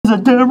a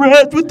damn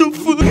rat. What the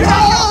fuck?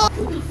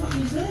 What the fuck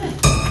is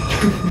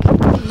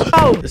that?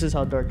 Oh! This is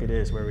how dark it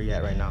is where we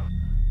at right now.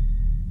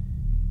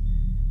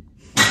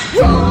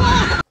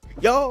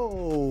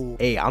 Yo!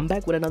 Hey, I'm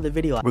back with another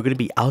video. We're gonna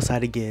be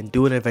outside again,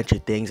 doing adventure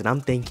things, and I'm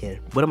thinking,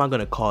 what am I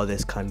gonna call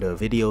this kind of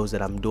videos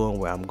that I'm doing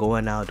where I'm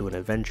going out doing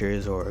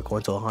adventures or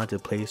going to a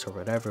haunted place or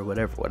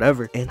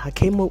whatever. And I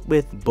came up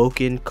with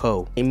Boken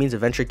Ko. It means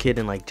adventure kid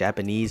in like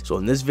Japanese. So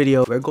in this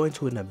video, we're going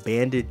to an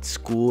abandoned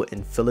school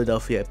in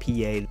Philadelphia,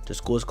 PA. The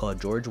school is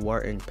called George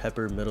Wharton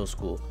Pepper Middle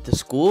School. The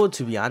school,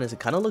 to be honest, it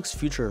kind of looks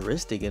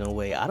futuristic in a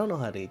way. I don't know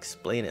how to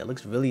explain it. It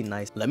looks really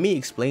nice. Let me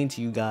explain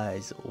to you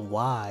guys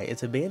why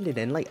it's abandoned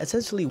and like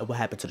essentially what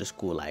happened to the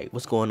school, like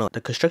what's going on. The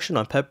construction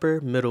on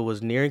Pepper Middle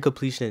was nearing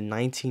completion in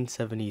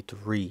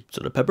 1973.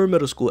 So the Pepper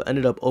Middle School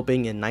ended up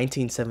opening in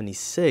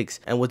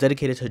 1976 and was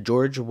dedicated to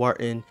George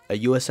Wharton, a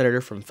U.S.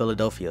 senator from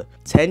Philadelphia.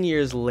 10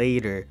 years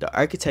later, the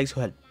architects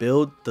who had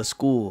built the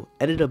school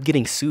ended up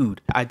getting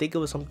sued. I think it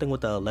was something with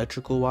the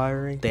electrical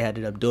wiring. They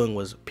ended up doing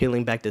was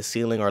peeling back the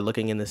ceiling or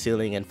looking in the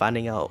ceiling and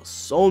finding out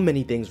so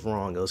many things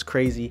wrong. It was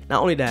crazy.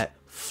 Not only that,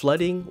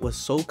 flooding was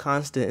so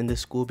constant in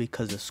this school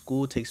because the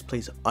school takes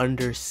place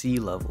under sea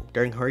level.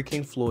 During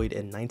Hurricane Floyd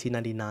in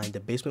 1999, the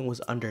basement was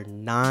under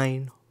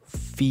 9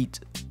 feet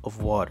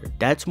of water.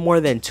 That's more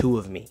than 2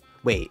 of me.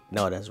 Wait,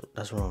 no,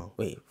 that's wrong.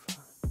 Wait.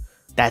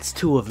 That's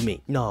 2 of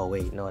me. No,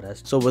 wait, no,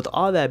 that's... So with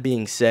all that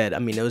being said, I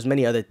mean, there was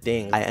many other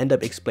things. I end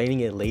up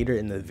explaining it later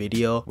in the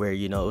video where,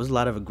 you know, it was a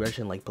lot of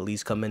aggression, like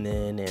police coming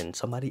in and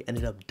somebody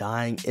ended up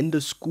dying in the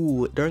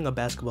school during a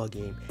basketball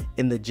game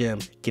in the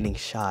gym getting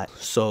shot.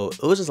 So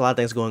it was just a lot of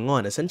things going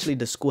on. Essentially,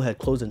 the school had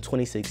closed in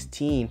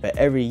 2016, but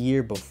every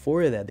year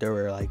before that, they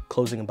were like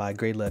closing by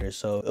grade letters.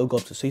 So it'll go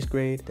up to 6th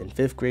grade, then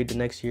 5th grade the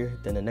next year,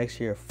 then the next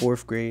year,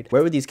 4th grade.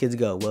 Where would these kids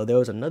go? Well, there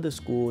was another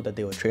school that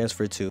they would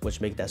transfer to,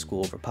 which made that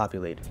school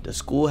overpopulated.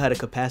 The school had a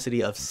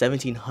capacity of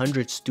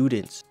 1,700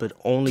 students, but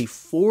only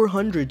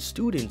 400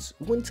 students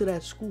went to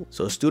that school.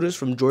 So students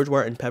from George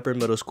Wharton Pepper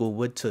Middle School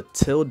went to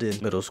Tilden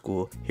Middle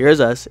School. Here's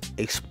us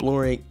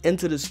exploring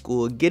into the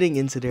school, getting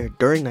into there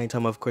during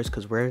nighttime, of course,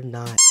 because we're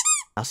not.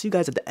 I'll see you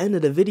guys at the end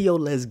of the video.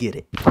 Let's get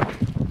it.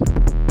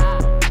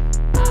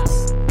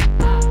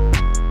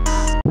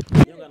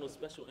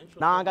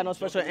 Nah, I ain't got no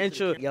special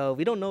intro. Yo,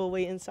 we don't know a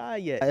way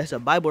inside yet. There's a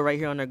Bible right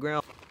here on the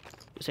ground.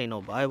 This ain't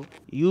no Bible.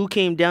 You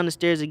came down the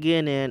stairs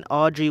again and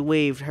Audrey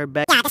waved her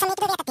back. Bro,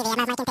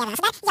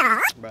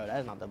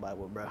 that's not the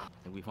Bible, bro. I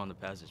think we found the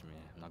passage, man.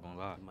 I'm not gonna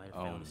lie. Might have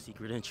found the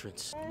secret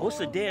entrance. Oh, it's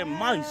a damn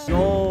mice.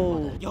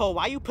 Yo,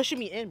 why you pushing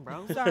me in,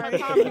 bro? Sorry.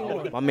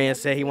 My man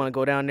said he want to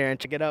go down there and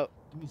check it out.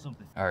 Give me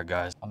something. All right,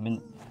 guys. I'm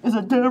in. It's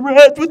a damn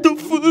rat. What the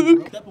fuck?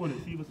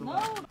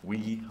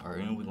 We are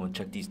in. We're gonna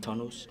check these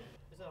tunnels.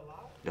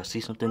 Y'all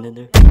see something in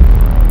there?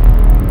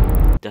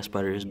 That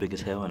spider is big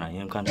as hell, and I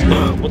am kind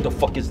of. What the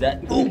fuck is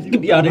that? Ooh, get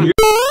me out of here.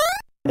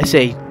 It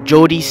say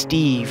Jody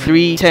Steve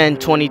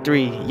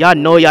 31023. Y'all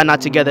know y'all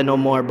not together no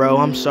more, bro.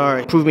 I'm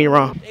sorry. Prove me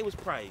wrong. They was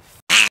probably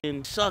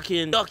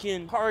sucking,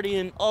 ducking,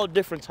 partying, all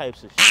different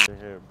types of shit in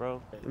here,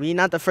 bro. We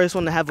not the first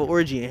one to have an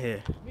orgy in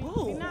here.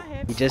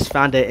 We just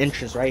found the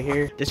entrance right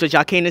here. This what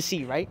y'all came to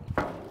see, right?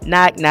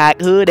 Knock,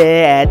 knock, who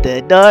there at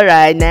the door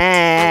right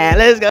now?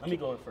 Let's go. Let me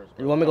go in first.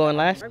 You want me to go in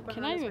last?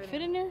 Can I even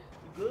fit in there?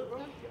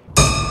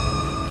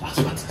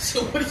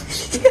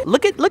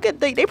 Look at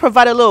they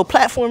provided a little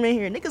platform in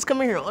here. Niggas come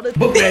in here all the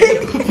time.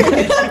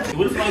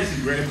 What if I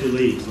just grab your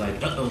legs?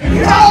 Like,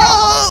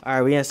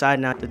 Alright, we inside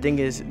now. The thing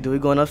is, do we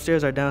going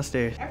upstairs or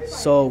downstairs?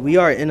 So we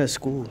are in a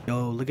school.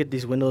 Yo, look at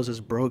these windows, it's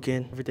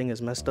broken. Everything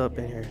is messed up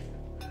in here.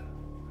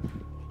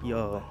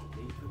 Yo.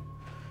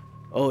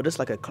 Oh, this is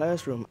like a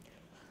classroom.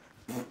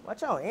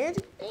 Watch out, Angie.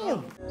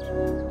 Damn.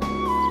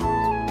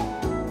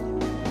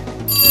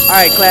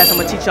 Alright, class, I'm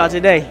gonna teach y'all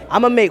today.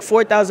 I'm gonna make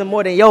 4,000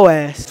 more than your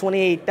ass.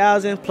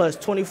 28,000 plus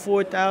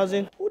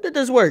 24,000. Who did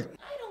this work?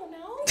 I don't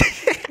know.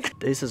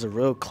 This is a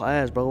real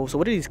class, bro. So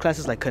what are these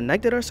classes, like,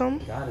 connected or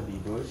something? gotta be,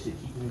 bro. This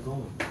shit keep me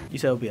going. You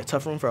said it would be a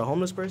tough room for a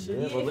homeless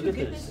person? Yeah, but look at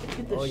this. Look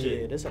at this Oh,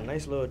 shit. yeah, this is a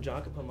nice little joint.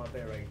 I can put my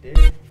bed right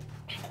there.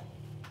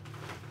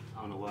 I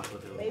don't know why I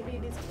put that. Maybe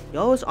this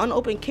Yo, it's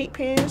unopened cake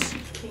pans.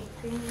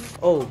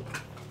 Oh,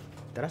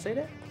 did I say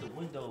that? The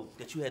window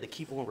that you had to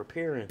keep on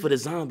repairing for the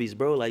zombies,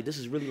 bro. Like, this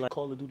is really like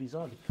Call of Duty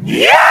zombies.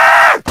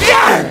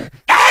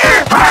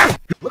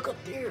 Look up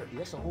there.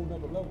 That's a whole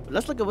nother level.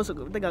 Let's look at what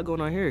they got going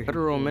on here.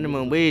 Federal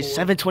minimum wage,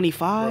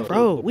 $7.25.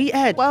 Bro, we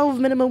at 12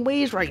 minimum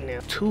wage right now.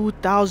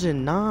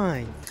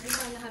 2009.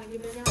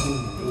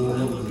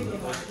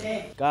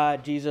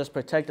 God, Jesus,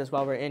 protect us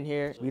while we're in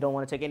here. We don't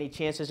want to take any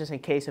chances just in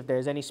case if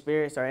there's any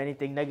spirits or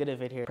anything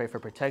negative in here. Pray for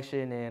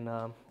protection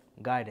and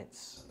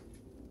guidance.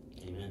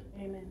 Amen.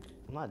 Amen.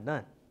 I'm not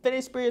done. If there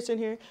any spirits in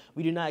here,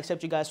 we do not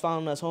accept you guys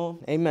following us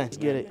home. Amen. Let's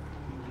get it.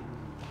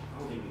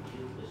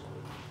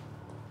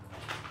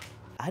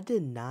 I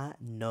did not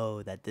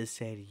know that this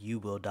said you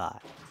will die.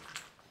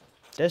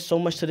 There's so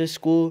much to this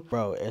school.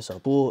 Bro, it's a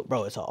pool.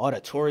 Bro, it's an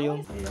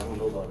auditorium. Yeah, I don't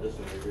know about this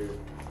one right here.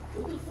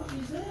 What the fuck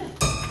is that?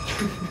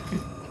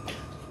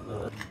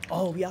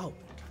 Oh, we out.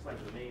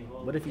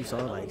 What if you saw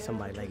like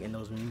somebody like in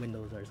those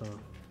windows or something?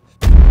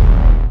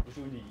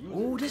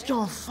 Oh, this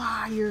joint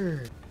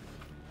fire.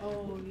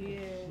 Oh,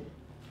 yeah.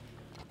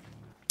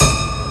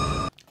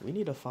 We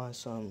need to find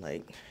some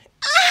like.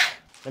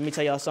 Let me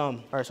tell y'all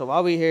something. All right, so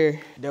while we here,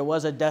 there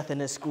was a death in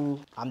this school.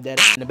 I'm dead.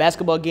 In the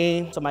basketball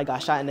game, somebody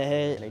got shot in the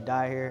head and they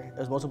died here.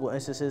 There's multiple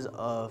instances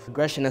of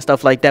aggression and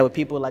stuff like that with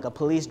people like a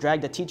police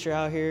dragged a teacher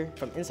out here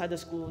from inside the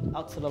school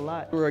out to the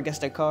lot. We were against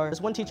their car. This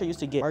one teacher used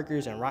to get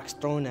markers and rocks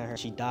thrown at her.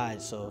 She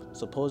died, so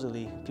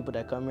supposedly people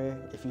that come here,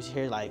 if you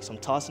hear like some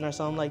tossing or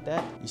something like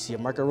that, you see a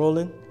marker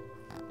rolling,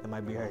 it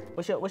might be her.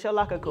 What's your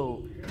locker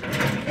code?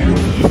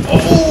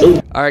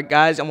 Oh! All right,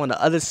 guys, I'm on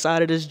the other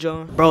side of this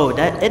joint. Bro,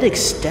 it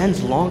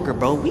extends longer,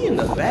 bro. We in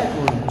the back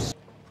rooms.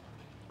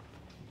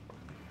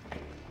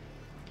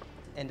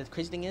 And the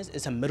crazy thing is,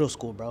 it's a middle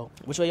school, bro.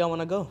 Which way y'all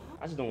wanna go?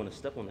 I just don't want to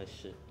step on that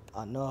shit.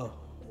 I know.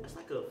 It's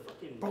like a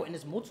fucking... Bro, and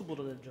it's multiple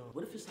to the joint.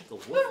 What if it's like a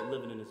wolf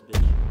living in this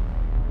bitch?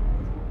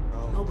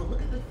 Bro. No, but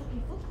look at the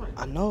fucking footprint.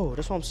 I know,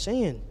 that's what I'm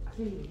saying.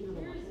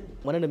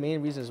 One of the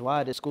main reasons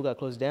why this school got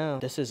closed down,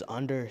 this is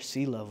under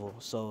sea level,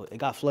 so it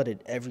got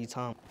flooded every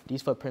time.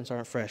 These footprints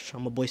aren't fresh.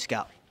 I'm a Boy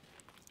Scout.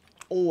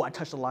 Oh, I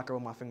touched the locker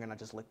with my finger and I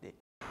just licked it.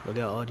 Look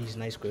at all these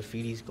nice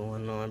graffitis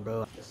going on,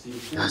 bro.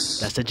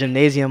 That's the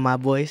gymnasium, my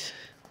boys.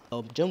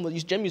 Gym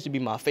used to be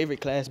my favorite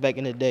class back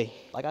in the day.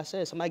 Like I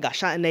said, somebody got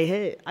shot in their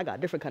head. I got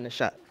a different kind of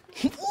shot.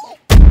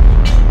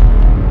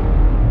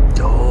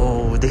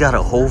 Yo, they got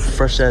a whole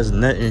fresh ass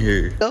net in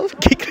here. This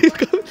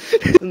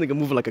nigga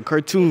moving like a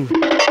cartoon.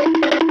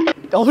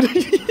 Oh, look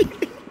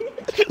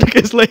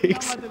at his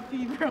legs.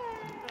 All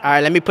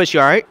right, let me push you,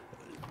 all right?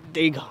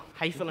 There you go.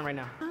 How you feeling right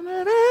now? I'm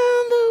around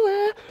the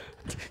world.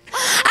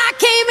 I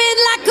came in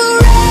like a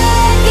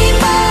wrecking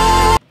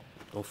ball.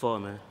 Don't fall,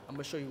 man. I'm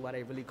gonna show you why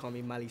they really call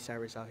me Miley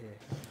Cyrus out here.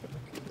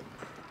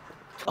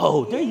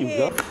 Oh, there you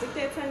go. Stick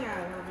that tongue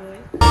out, my boy.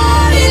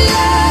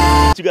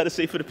 What you gotta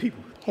say for the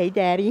people? Hey,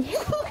 daddy.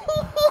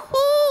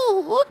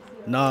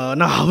 No,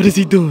 what is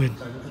he doing?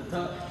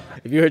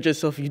 If you hurt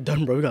yourself, you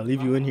done, bro. We gotta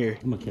leave you in here.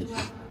 I'm gonna catch you.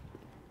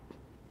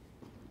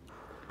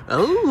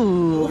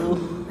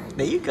 Oh,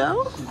 there you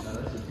go. All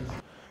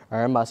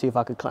right, I'm about to see if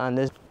I could climb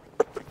this.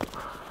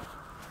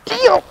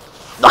 Yo,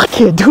 I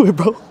can't do it,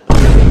 bro.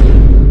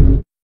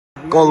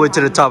 Go all the way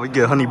to the top and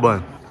get honey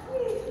bun.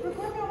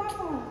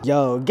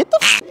 Yo, get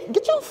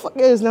your fuck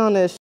ass down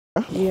there,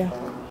 bro. Yeah.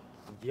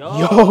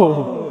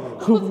 Yo.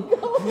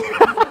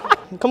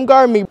 Come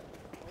guard me.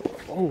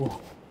 Oh.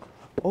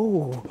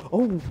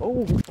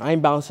 I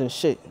ain't bouncing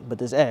shit, but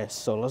this ass,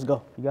 so let's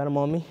go. You got him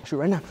on me? Shoot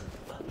right now.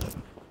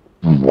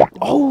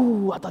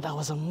 Oh, I thought that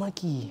was a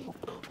monkey.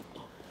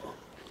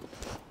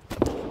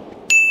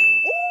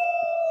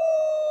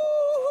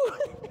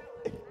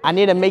 I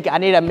need to make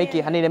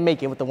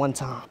it with the one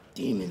time.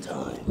 Demon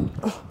time.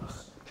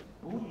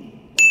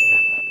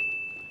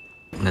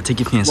 Now take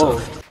your pants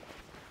off.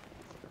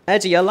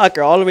 Imagine your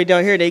locker all the way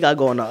down here, they gotta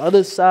go on the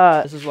other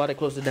side. This is why they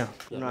closed it down.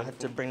 You know, I had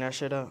to bring that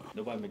shit up.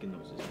 Nobody making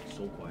noises. It's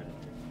so quiet.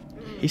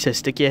 He said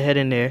stick your head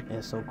in there. Yeah,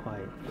 it's so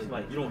quiet. It's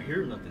like you don't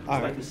hear nothing. It's All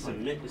like right. it's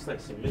cement. It's like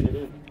cemented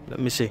in. Let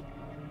me see.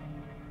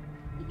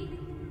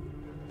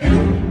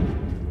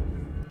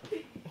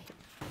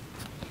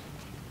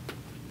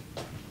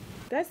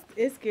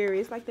 It's scary.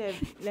 It's like that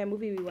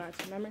movie we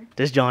watched, remember?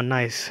 This John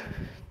nice.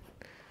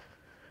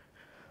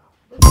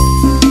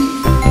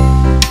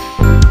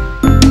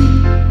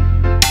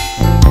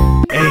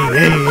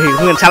 Hey, we're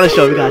gonna talent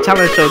show. We got a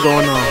talent show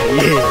going on.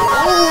 Yeah.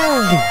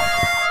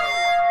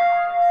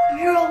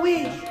 You're a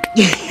wig.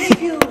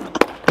 Thank you.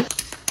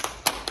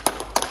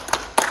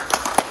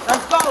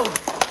 Let's go.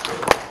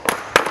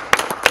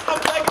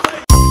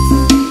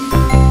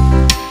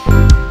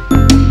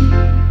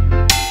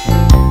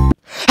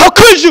 How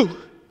could you?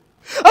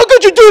 How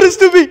could you do this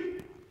to me?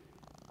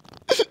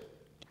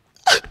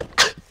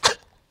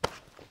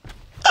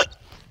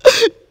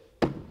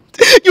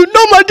 You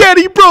know my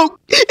daddy broke,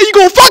 and you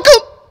gonna fuck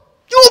him?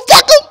 You gonna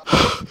fuck him?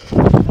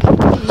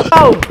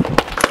 Oh,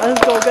 let's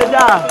go. Good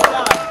job.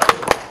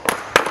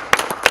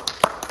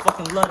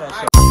 Fucking love that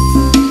shit.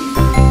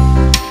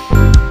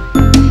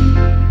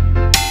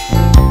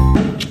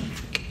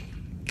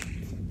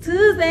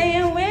 Tuesday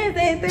and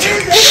Wednesday,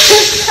 Thursday.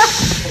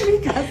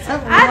 I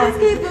just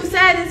keep them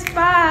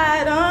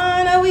satisfied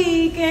on the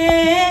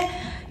weekend.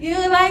 You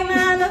like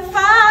 9 to 5,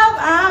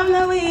 I'm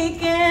the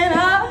weekend.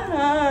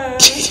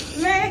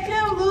 Make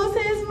him lose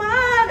his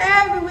mind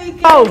every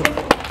weekend. Oh,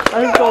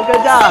 let's go.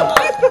 Good job.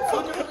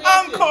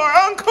 Encore.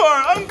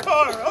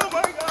 Oh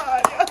my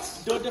God.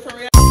 Yes. Do a different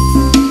reaction.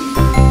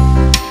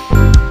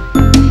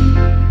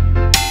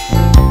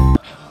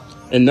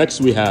 And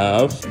next we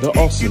have the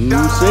awesome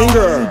new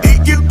singer.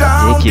 Dick it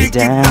down, dick it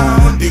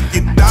down, dick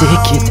it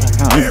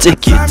down,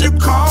 dick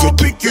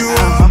it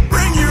down.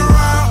 Bring you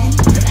around.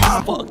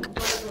 Fuck.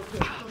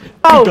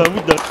 Oh,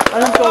 we done.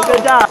 Let's go.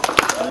 Good job.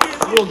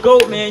 You a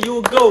goat, man. You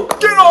a goat.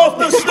 Get off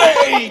the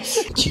stage!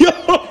 Yo.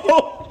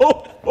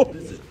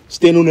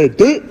 Stand on that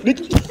dick,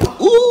 nigga.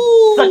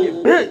 Ooh, suck it,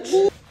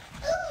 bitch.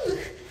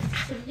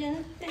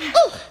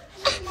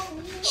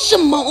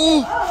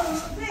 Shimon.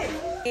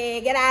 Hey,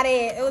 get out of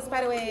here. It was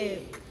spiderweb.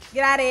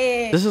 Get out of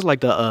here. This is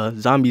like the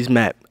zombies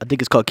map. I think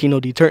it's called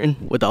Kino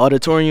Deterrent with the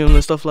auditorium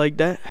and stuff like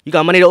that. You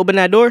got money to open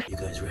that door? You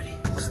guys ready?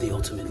 It's the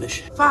ultimate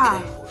mission.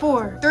 5,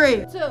 4,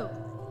 3, 2,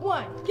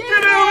 1.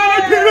 Get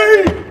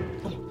out!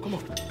 Come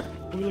on.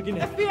 What are we looking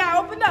at? FBI,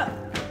 open up.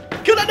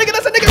 Kill that nigga,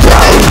 that's a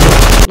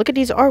nigga! Look at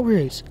these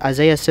artworks.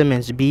 Isaiah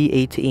Simmons,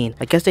 B18.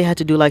 I guess they had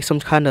to do like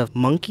some kind of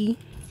monkey.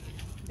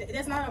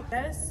 That's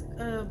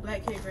a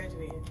black kid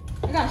graduating.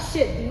 I got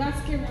shit. Do not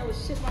scare me. I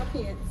was shit my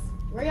pants.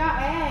 Where y'all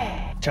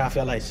at? Turn off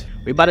your lights.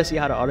 We about to see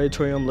how the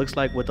auditorium looks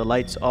like with the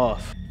lights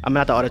off. I mean,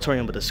 not the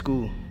auditorium, but the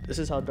school. This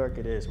is how dark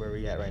it is where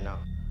we at right now.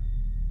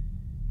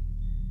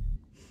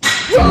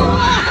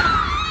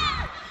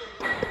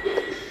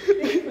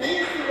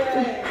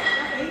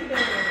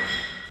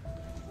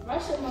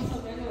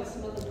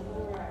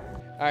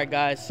 Alright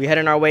guys, we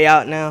heading our way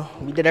out now.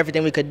 We did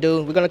everything we could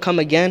do. We're gonna come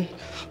again,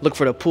 look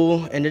for the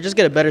pool, and to just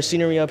get a better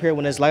scenery up here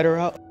when it's lighter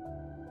out.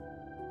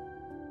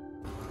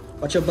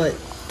 Watch your butt.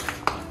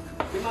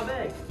 Get my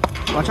bag.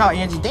 Watch out,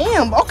 Angie.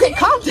 Damn, okay,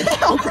 calm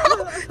down,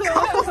 bro.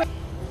 Calm.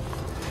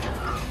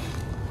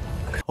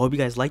 I hope you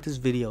guys like this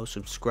video,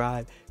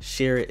 subscribe,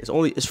 share it.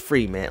 It's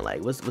free, man.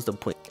 Like, what's the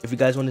point? If you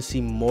guys want to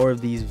see more of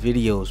these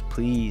videos,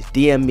 please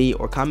DM me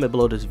or comment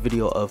below this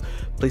video of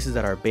places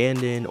that are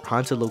abandoned or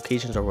haunted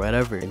locations or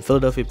whatever in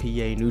Philadelphia,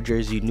 PA, New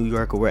Jersey, New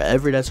York, or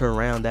wherever that's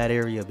around that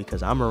area,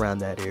 because I'm around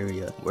that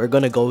area. We're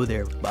gonna go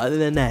there. But other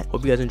than that,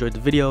 hope you guys enjoyed the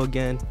video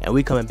again, and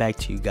we coming back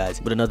to you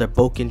guys with another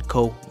Boken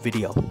Co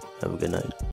video. Have a good night.